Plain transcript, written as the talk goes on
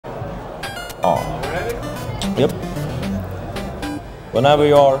Oh. Yep. Whenever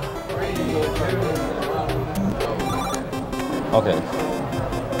you are. Okay.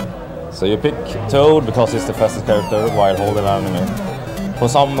 So you pick Toad because he's the fastest character while holding an enemy.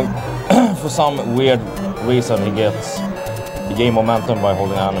 For some weird reason he gains momentum by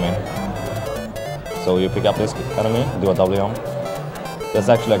holding an enemy. So you pick up this enemy, do a double jump. That's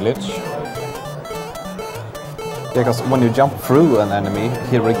actually a glitch. Because when you jump through an enemy,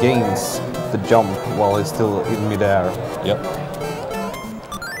 he regains the jump while he's still in midair. Yep.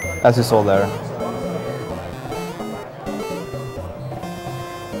 As you saw there.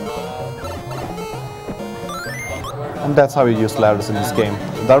 And that's how you use ladders in this game,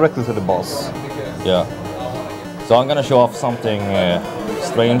 directly to the boss. Yeah. So I'm gonna show off something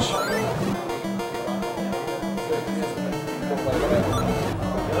strange.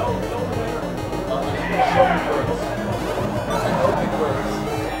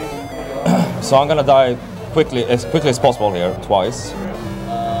 So I'm gonna die as quickly as possible here, twice.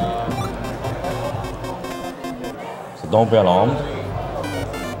 So don't be alarmed.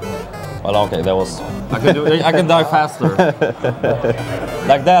 Well, okay, that was. I can die faster.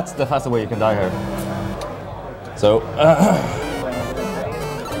 Like that's the faster way you can die here. So.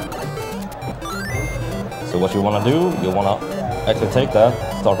 So what you wanna do? You wanna actually take that,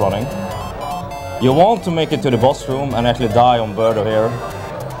 start running. You want to make it to the boss room and actually die on Birdo here.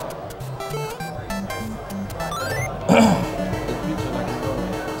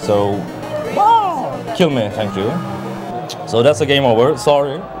 So, kill me, thank you. So that's the game over.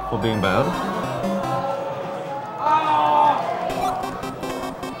 Sorry for being bad.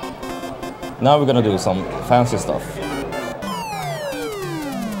 Now we're gonna do some fancy stuff.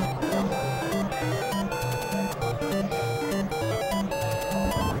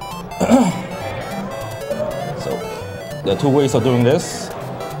 So, there are two ways of doing this.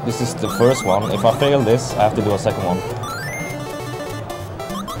 This is the first one. If I fail this, I have to do a second one.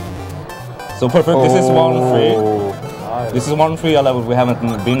 So perfect, this is 1-3. This is 1-3, a level we haven't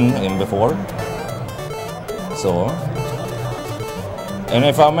been in before. So, and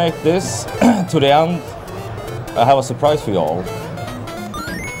if I make this to the end, I have a surprise for you all.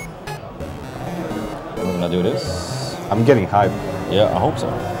 I'm gonna do this. I'm getting hyped. Yeah, I hope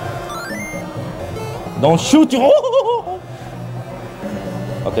so. Don't shoot you!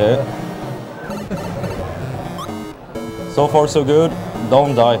 Okay. So far so good.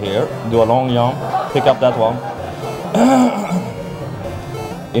 Don't die here. Do a long jump. Pick up that one.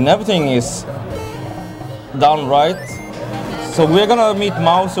 And everything is done right. So we're gonna meet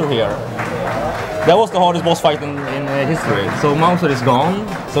Mouser here. That was the hardest boss fight in history. So Mouser is gone.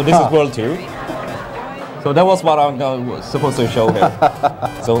 So this is World 2. So that was what I'm supposed to show here.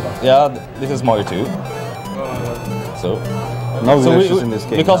 So yeah, this is Mario 2. So no glitches in this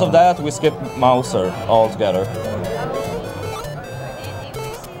game. Because of that, we skipped Mouser altogether.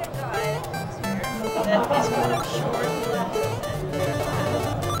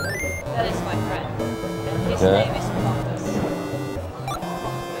 That is my friend. His Okay. name is Pontus.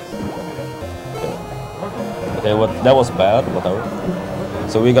 Okay, that was bad, whatever.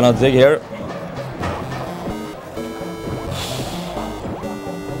 So we're gonna dig here.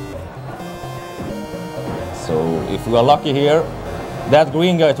 So if we are lucky here, that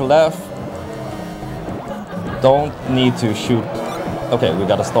green guy to left don't need to shoot. Okay, we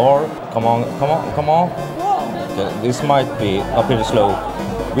got a star. Come on, come on, come on. Okay, this might be a pretty slow.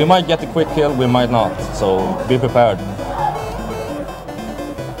 We might get a quick kill, we might not. So be prepared.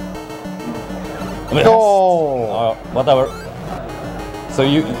 I mean, whatever. So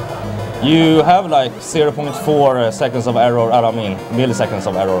you have like 0.4 seconds of error. I mean milliseconds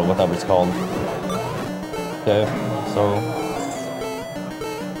of error, whatever it's called. Okay, so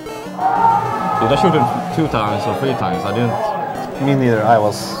did I shoot him 2 times or 3 times? I didn't. Me neither. I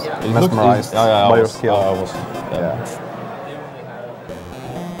was mesmerized by your skill.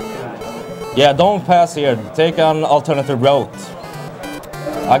 Yeah, don't pass here. Take an alternative route.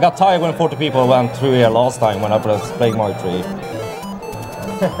 I got tired when 40 people went through here last time when I was playing Mario 3.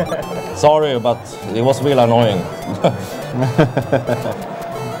 Sorry, but it was really annoying.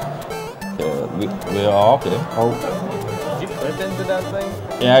 We are okay. Oh. Did you put into that thing?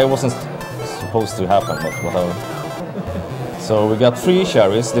 Yeah, it wasn't supposed to happen, but whatever. So we got 3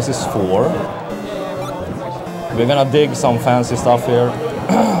 cherries. This is 4. We're gonna dig some fancy stuff here.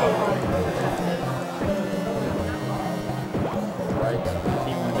 Right.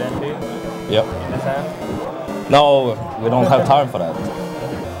 Team Ludendi. Yep. In the sand. No, we don't have time for that.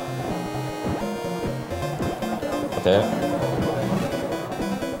 Okay.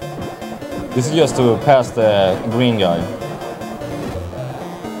 This is just to pass the green guy.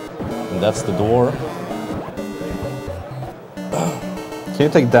 that's the door. Can you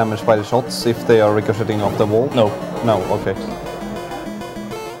take damage by the shots if they are ricocheting off the wall? No. No, okay.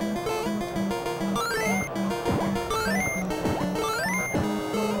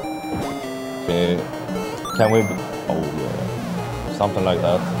 Okay. Can we... Oh, yeah. Something like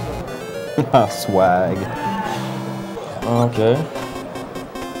that. Swag. Okay.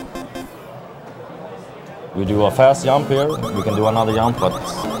 We do a fast jump here. We can do another jump, but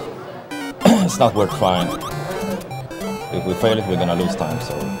it's not worth trying. If we fail it, we're gonna lose time,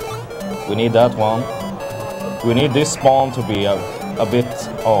 so... We need that one. We need this spawn to be a bit...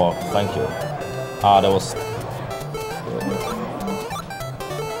 Oh, thank you. Ah, that was...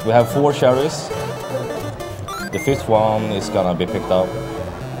 We have 4 cherries. The 5th one is gonna be picked up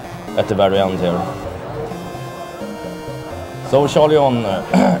at the very end here. So, Charlie,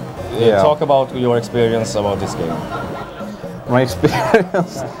 talk about your experience about this game. My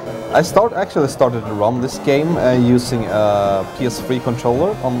experience... I actually started to run this game using a PS3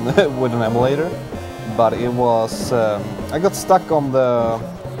 controller on with an emulator, but it was I got stuck on the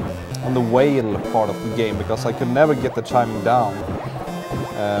whale part of the game because I could never get the timing down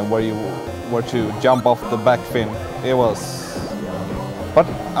where you were to jump off the back fin. It was, but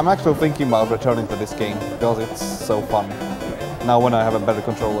I'm actually thinking about returning to this game because it's so fun now when I have a better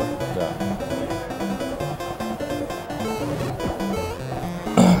controller. Yeah.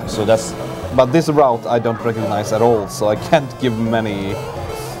 So that's... But this route I don't recognize at all, so I can't give many...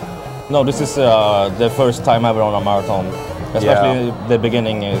 No, this is the first time ever on a marathon. Especially the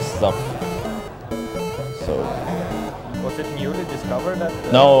beginning is stuff. So... Was it newly discovered that?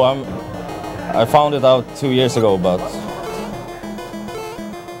 No, I found it out 2 years ago, but...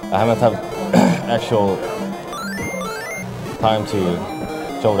 I haven't had actual time to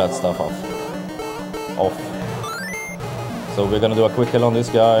show that stuff off. So we're gonna do a quick kill on this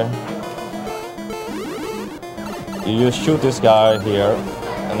guy. You just shoot this guy here,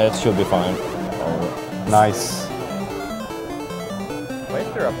 and it should be fine. Nice. Why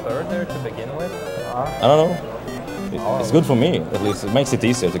is there a third there to begin with? I don't know. It's good for me, at least. It makes it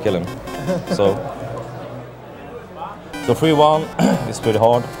easier to kill him. So 3-1 is pretty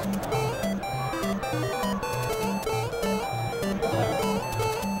hard.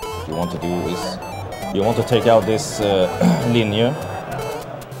 What you want to do is you want to take out this linear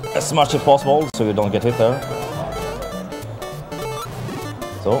as much as possible so you don't get hit there.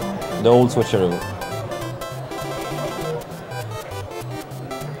 So, the old switcheroo.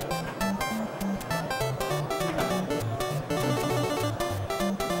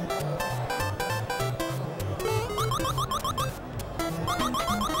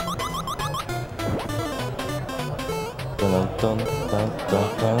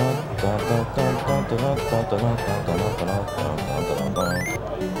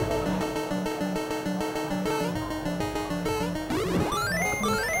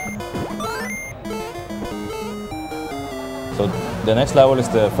 So the next level is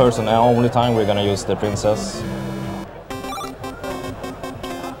the first and only time we're gonna use the princess.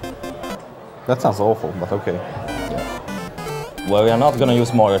 That sounds awful, but okay. Well, we are not gonna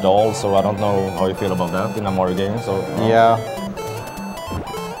use Mario at all, so I don't know how you feel about that in a Mario game. So Yeah.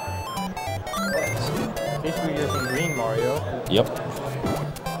 At least we're using green Mario. Yep.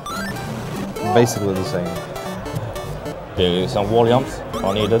 Basically the same. Okay, some wall jumps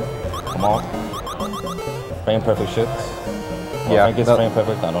are needed. Come on. Frame perfect shit. Yeah, I think it's frame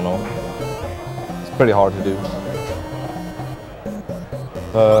perfect. I don't know. It's pretty hard to do.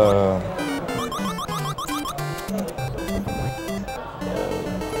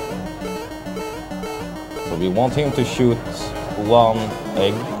 So we want him to shoot 1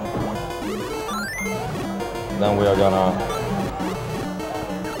 egg. Then we are gonna...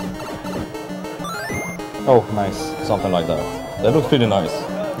 Oh, nice. Something like that. That looks pretty nice.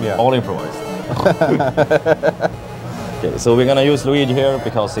 Yeah. All improvised. Okay, so we're gonna use Luigi here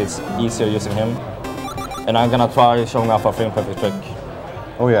because it's easier using him. And I'm gonna try showing off a frame perfect trick.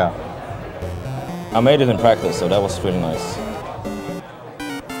 Oh yeah. I made it in practice, so that was really nice.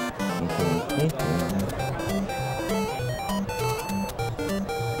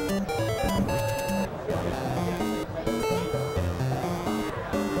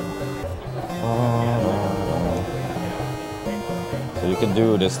 So you can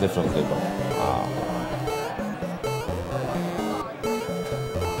do this differently, but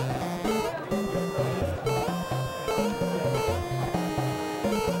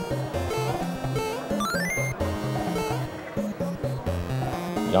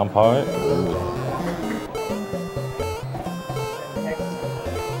jump high. Ooh.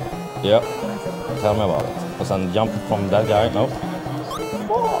 Yeah, tell me about it. And then jump from that guy. No.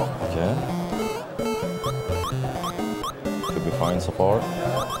 Okay. Should be fine so far.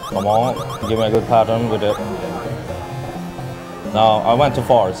 Come on, give me a good pattern with it. Now, I went too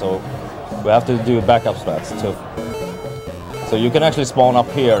far, so we have to do backup strats too. So you can actually spawn up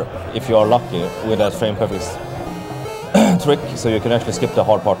here if you are lucky with that frame perfect trick, so you can actually skip the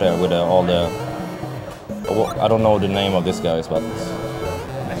hard part there with all the... I don't know the name of this guys, but...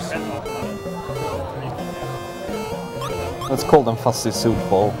 Let's call them fuzzy suit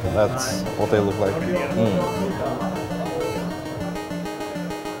ball. That's what they look like.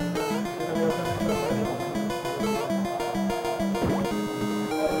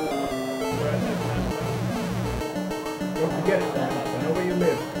 Don't forget it, man. I know where you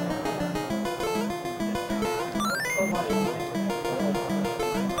live.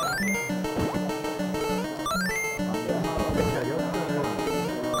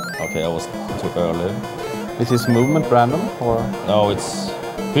 Okay, I was too early. Is his movement random or? No, it's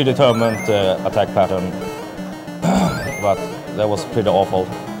predetermined attack pattern, but that was pretty awful.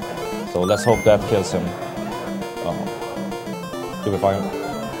 So let's hope that kills him. He'll be fine.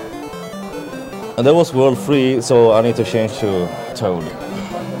 And that was world 3, so I need to change to Toad.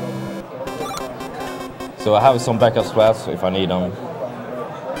 So I have some backup strats if I need them,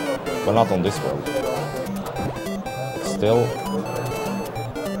 but not on this world. Still.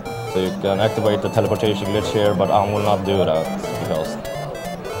 So you can activate the teleportation glitch here, but I will not do that because...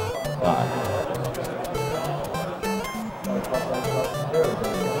 Nah.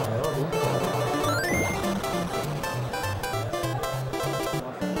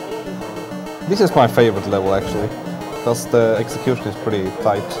 This is my favorite level actually, because the execution is pretty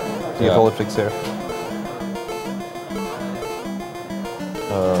tight to get all the tricks here.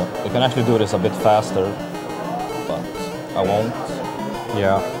 You can actually do this a bit faster, but I won't.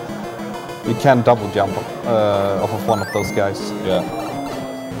 Yeah. You can double jump off of one of those guys. Yeah.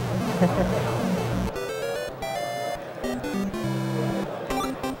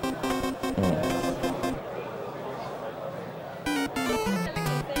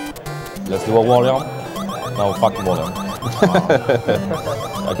 Let's do a wall jump. No, fuck wall jump.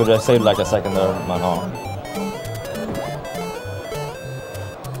 I could have saved like a second there, man. Huh?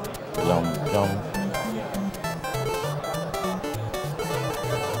 Jump, jump.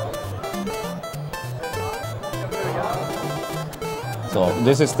 So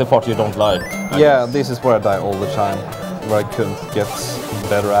this is the part you don't like. Yeah, this is where I die all the time, where I couldn't get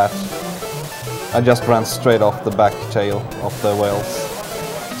better at. I just ran straight off the back tail of the whales.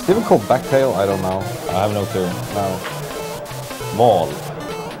 Is it even called back tail? I don't know. I have no clue. No. Ball.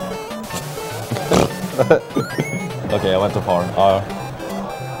 Okay, I went too far.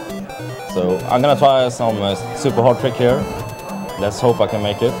 So I'm gonna try some super hard trick here. Let's hope I can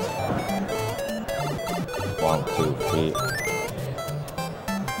make it. 1, 2, 3.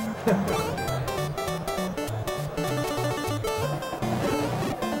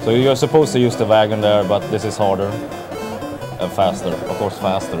 So you're supposed to use the wagon there, but this is harder and faster. Of course,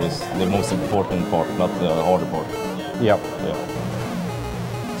 faster is the most important part, not the harder part. Yep. Yeah.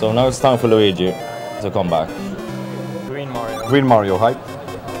 So now it's time for Luigi to come back. Green Mario. Green Mario hype.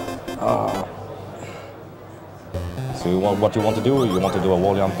 So what you want to do? You want to do a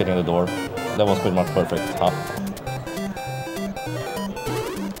wall jump, get in the door. That was pretty much perfect. Huh?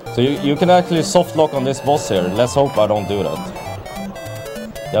 So you can actually soft lock on this boss here. Let's hope I don't do that.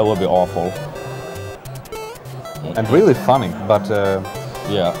 That would be awful. And really funny, but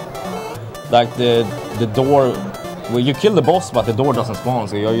yeah. Like the door, well, you kill the boss, but the door doesn't spawn,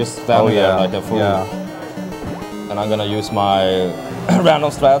 so you're just standing there like a fool. Yeah. And I'm gonna use my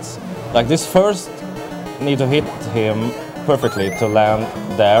random strats. Like this first, need to hit him perfectly to land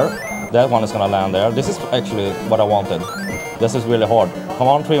there. That one is gonna land there. This is actually what I wanted. This is really hard. Come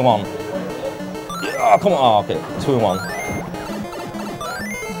on, 3-1. Yeah, come on. Oh, okay, 2-1.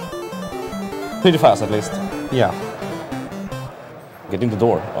 Pretty fast, at least. yeah. Get in the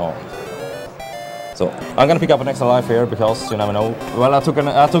door. Oh. So I'm gonna pick up an extra life here because you never know. Well, I took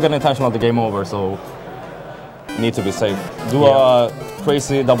an intention of the game over, so need to be safe. Do a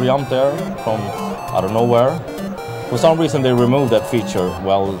crazy double jump there from out of nowhere. For some reason they removed that feature.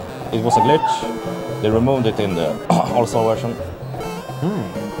 Well, it was a glitch. They removed it in the All-Star version.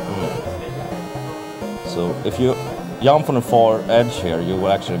 So if you jump from the far edge here, you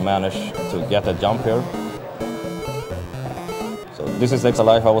will actually manage to get that jump here. So this is the extra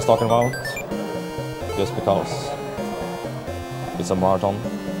life I was talking about, just because it's a marathon.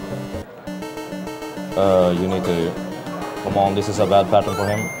 You need to, come on, this is a bad pattern for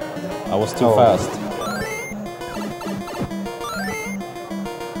him. I was too fast.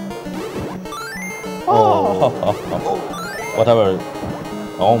 Oh. Whatever.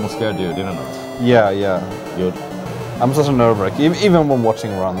 almost scared you, didn't it? Yeah, yeah. Good. I'm such a nerve-wreck. Even when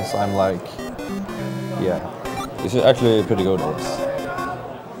watching runs, I'm like, yeah. It's actually pretty good.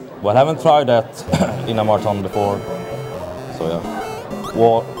 But I haven't tried that in a marathon before. So yeah.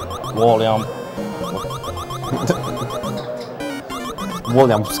 Wall jump. Wall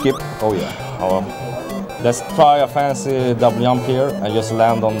jump skip. Oh yeah. Let's try a fancy double jump here and just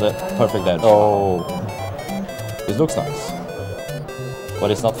land on the perfect edge. Oh. It looks nice. But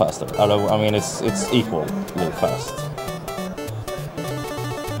it's not faster. I mean, it's equally fast.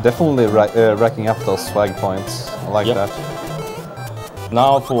 Definitely racking up those swag points. I like Yep. that.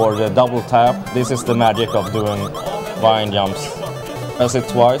 Now for the double tap. This is the magic of doing vine jumps. Press it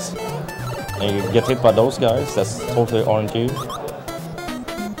twice and you get hit by those guys. That's totally RNG.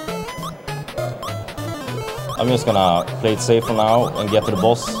 I'm just gonna play it safe for now and get to the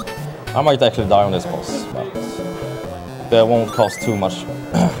boss. I might actually die on this boss, but that won't cost too much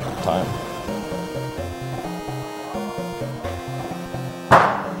time.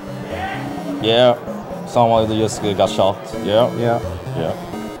 Yeah, someone just got shot. Yeah. Yeah. Yeah.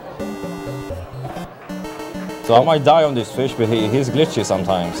 So I might die on this fish, but he's glitchy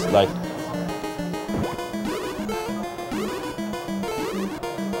sometimes. Like.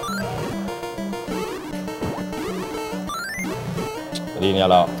 Din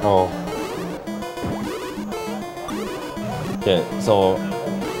jävla. Oh. Okay, so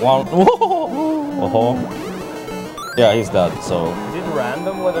one. Oh. Yeah, he's dead. So. Is it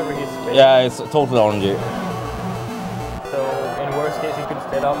random whatever he's spinning? Yeah, it's totally RNG. So in worst case, he could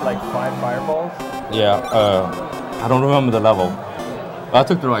spit up like 5 fireballs. Yeah, I don't remember the level. I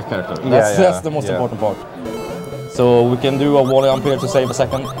took the right character. That's the most important part. So we can do a wall jump here to save a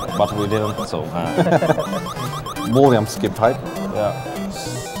second, but we didn't. So. Wall jump skip type. Yeah.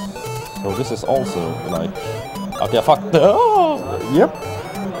 So this is also like. Okay, fuck. Oh! Yep.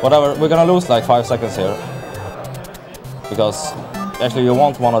 Whatever. We're gonna lose like 5 seconds here. Because actually you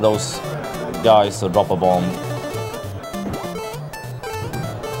want one of those guys to drop a bomb.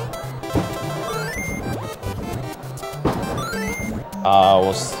 I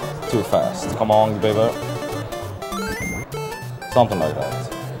was too fast. Come on, baby. Something like that.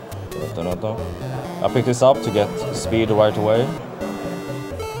 I picked this up to get speed right away.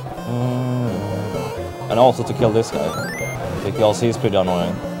 And also to kill this guy. Because he's pretty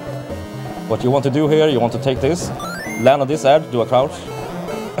annoying. What you want to do here, you want to take this, land on this edge, do a crouch.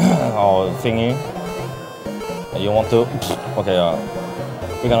 Or thingy. And you want to... Okay,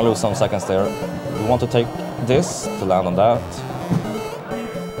 we're gonna lose some seconds there. You want to take this to land on that.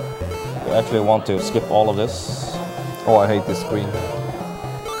 You actually want to skip all of this. Oh, I hate this screen.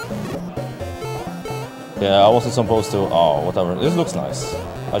 Yeah, I wasn't supposed to... Oh, whatever. This looks nice.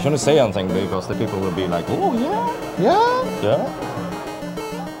 I shouldn't say anything because the people will be like, oh, yeah. Yeah. Yeah.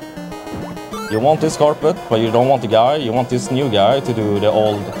 You want this carpet, but you don't want the guy. You want this new guy to do the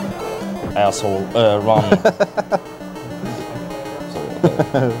old asshole run. Sorry,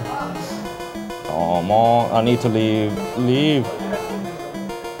 okay. Come on, I need to leave. Leave.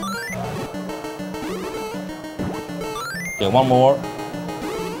 Okay, one more.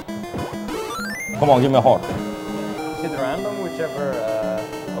 Come on, give me a heart. Is it random whichever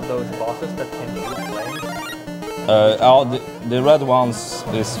of those bosses that can shoot flames? The red ones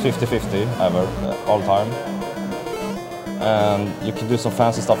is 50-50 ever, all time. And you can do some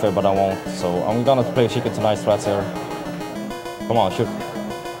fancy stuff here, but I won't. So I'm gonna play Chicken Tonight strats here. Come on, shoot.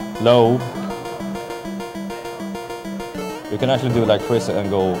 Low. You can actually do like Chris and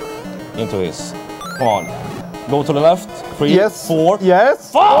go into his. Come on. Go to the left. 3, Yes. 4.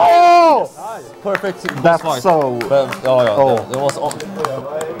 Yes. 5! Oh! Perfect. That's fight. so. Oh yeah. Oh. It was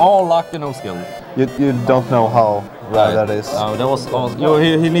all luck and no skill. You don't know how rare that is. That was.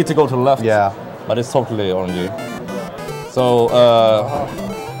 He need to go to the left. Yeah. But it's totally RNG. So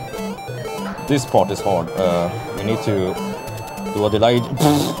this part is hard. You need to do a delayed.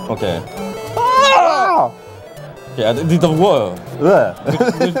 Okay. Ah! Okay, I did the whir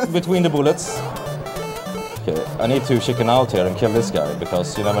Ugh. between the bullets. Okay, I need to chicken out here and kill this guy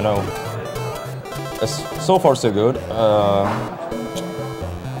because you never know. So far so good.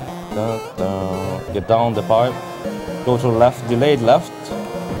 Get down the pipe. Go to the left, delayed left.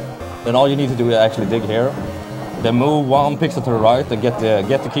 Then all you need to do is actually dig here. Then move 1 pixel to the right and get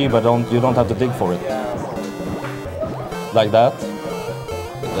the key, but you don't have to dig for it. Like that.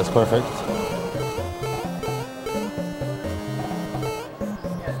 That's perfect.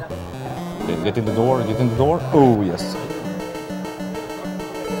 Okay, get in the door. Get in the door. Oh yes.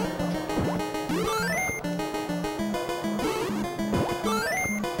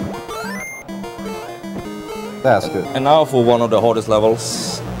 That's good. And now for one of the hardest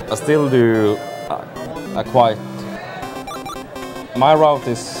levels. I still do a quite... My route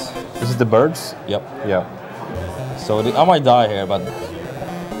is... This is the birds? Yep. Yeah. So I might die here, but...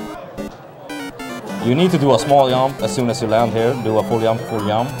 You need to do a small jump as soon as you land here. Do a full jump, full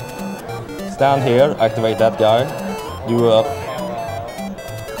jump. Stand here, activate that guy. Do a...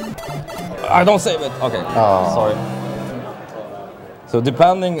 I don't save it! Okay, sorry. So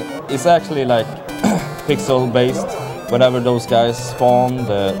depending, it's actually like pixel based. Whenever those guys spawn,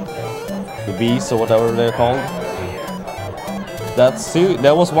 the bees or whatever they're called. That's two.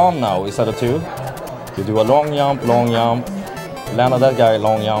 There was one now instead of two. You do a long jump, land on that guy,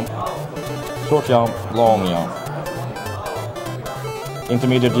 long jump, short jump, long jump,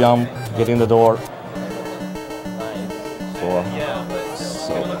 intermediate jump, get in the door. So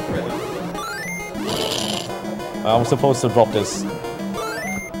I was supposed to drop this.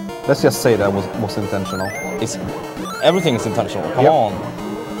 Let's just say that was intentional. It's everything is intentional. Come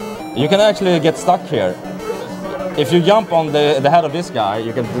on. You can actually get stuck here. If you jump on the head of this guy,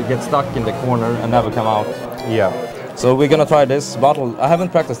 you can get stuck in the corner and never come out. Yeah. So we're gonna try this battle. I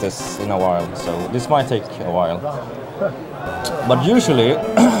haven't practiced this in a while, so this might take a while. But usually,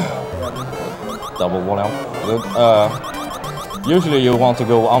 double volume. Usually you want to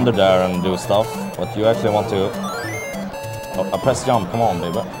go under there and do stuff, but you actually want to press jump. Come on,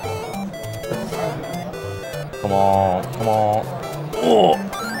 baby. Come on, come on. Oh.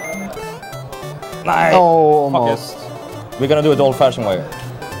 Nice. Oh, almost. We're gonna do it the old-fashioned way.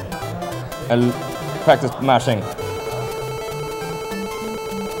 And practice mashing.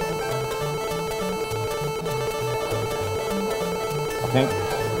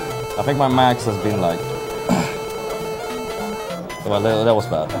 I think my max has been like... well, that was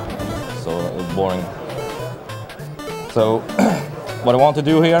bad. So boring. So what I want to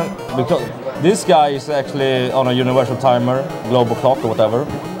do here, because this guy is actually on a universal timer, global clock or whatever.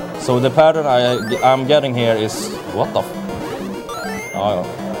 So the pattern I'm getting here is... What the f... Oh,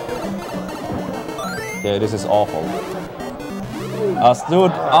 okay, this is awful. I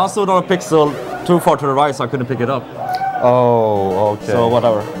stood on a pixel too far to the right, so I couldn't pick it up. Oh, okay. So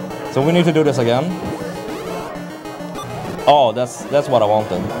whatever. So we need to do this again. Oh, that's what I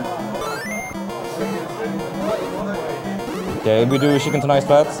wanted. Okay, we do chicken to nice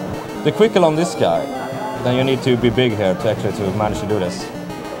flats. The quicker on this guy, then you need to be big here to actually to manage to do this.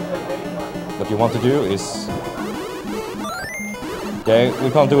 What you want to do is... Okay, we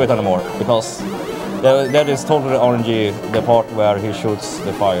can't do it anymore, because that is totally RNG, the part where he shoots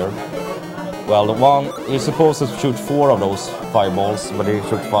the fire. Well, the one, he's supposed to shoot 4 of those fireballs, but he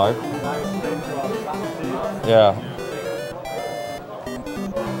shoots 5. Yeah.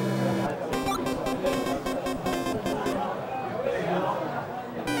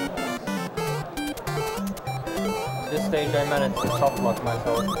 This stage I managed to soft lock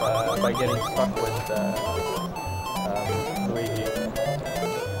myself by getting stuck with Luigi.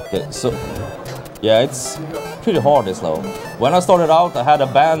 Okay, so yeah, it's pretty hard this level. When I started out, I had a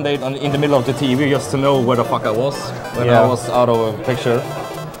band-aid in the middle of the TV just to know where the fuck I was when I was out of a picture.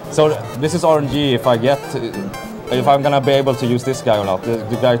 So this is RNG if I'm gonna be able to use this guy or not.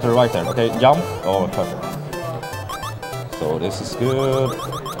 The guy to the right there. Okay, jump. Oh, perfect. So this is good.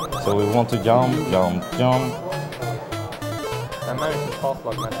 So we want to jump. I managed to soft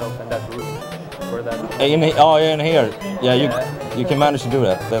lock myself in that room. For that. In here. Yeah, you can manage to do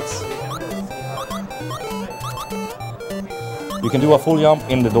that. That's. You can do a full jump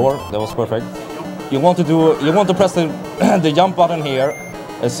in the door. That was perfect. You want to press the the jump button here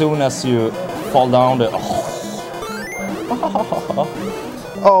as soon as you fall down.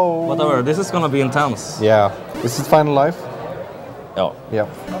 Oh. Whatever. This is gonna be intense. Yeah. Is it final life? Yeah. Yeah.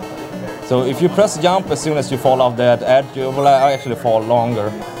 So if you press jump as soon as you fall off that edge, you will actually fall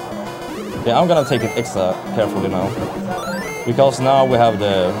longer. Yeah, I'm gonna take it extra carefully now, because now we have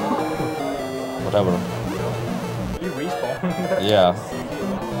the whatever. You respawn. Yeah.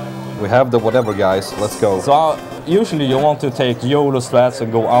 We have the whatever guys. Let's go. So usually you want to take YOLO strats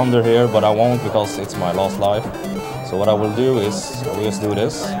and go under here, but I won't because it's my last life. So what I will do is I will just do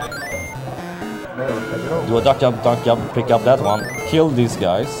this. Do a duck jump, pick up that one, kill these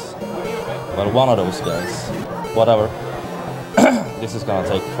guys. Well, one of those guys. Whatever. This is gonna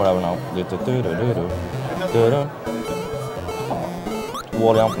take forever now.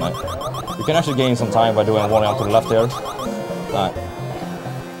 Wall jump, no. You can actually gain some time by doing wall jump to the left here. Right.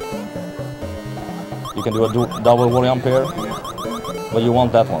 You can do a double wall jump here, but you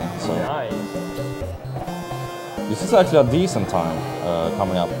want that one. So Nice. this is actually a decent time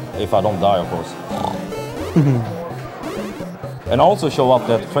coming up, if I don't die, of course. And also show up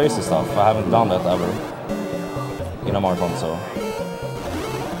that crazy stuff. I haven't done that ever. in a marathon. So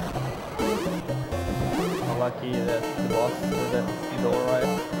Lucky that the boss with that door, right?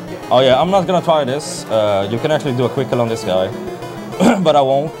 oh yeah, I'm not gonna try this. You can actually do a quick kill on this guy, but I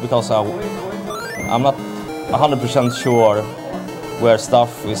won't because I'm not 100% sure where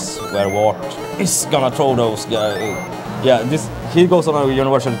stuff is, where what is gonna throw those guys. Yeah, he goes on a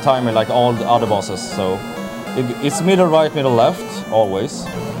universal timer like all the other bosses. So it's middle right, middle left, always.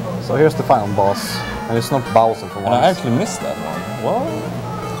 So here's the final boss, and it's not Bowser for And once. I actually missed that one. What?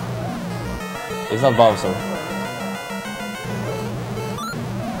 It's not Bowser.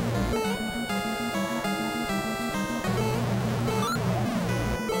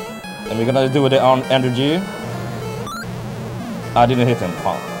 And we're gonna do the energy. I didn't hit him.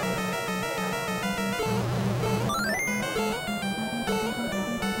 Huh.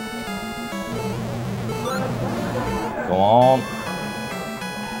 Go on.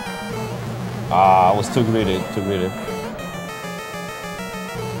 Ah, I was too greedy, too greedy.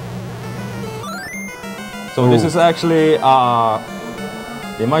 So this is actually,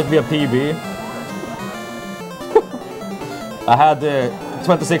 it might be a PB. I had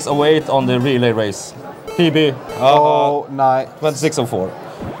 26:08 on the relay race. PB. Oh, nice. 26:04.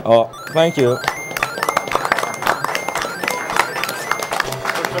 Oh, thank you.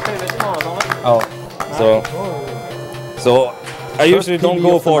 Oh, so I usually don't PB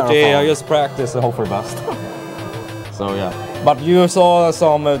go of the 40. I marathon. just practice and hope for the best. So yeah, but you saw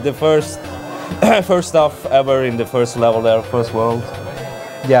some the first stuff ever in the first level there, first world.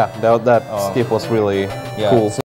 Yeah, that skip was really Yeah. cool.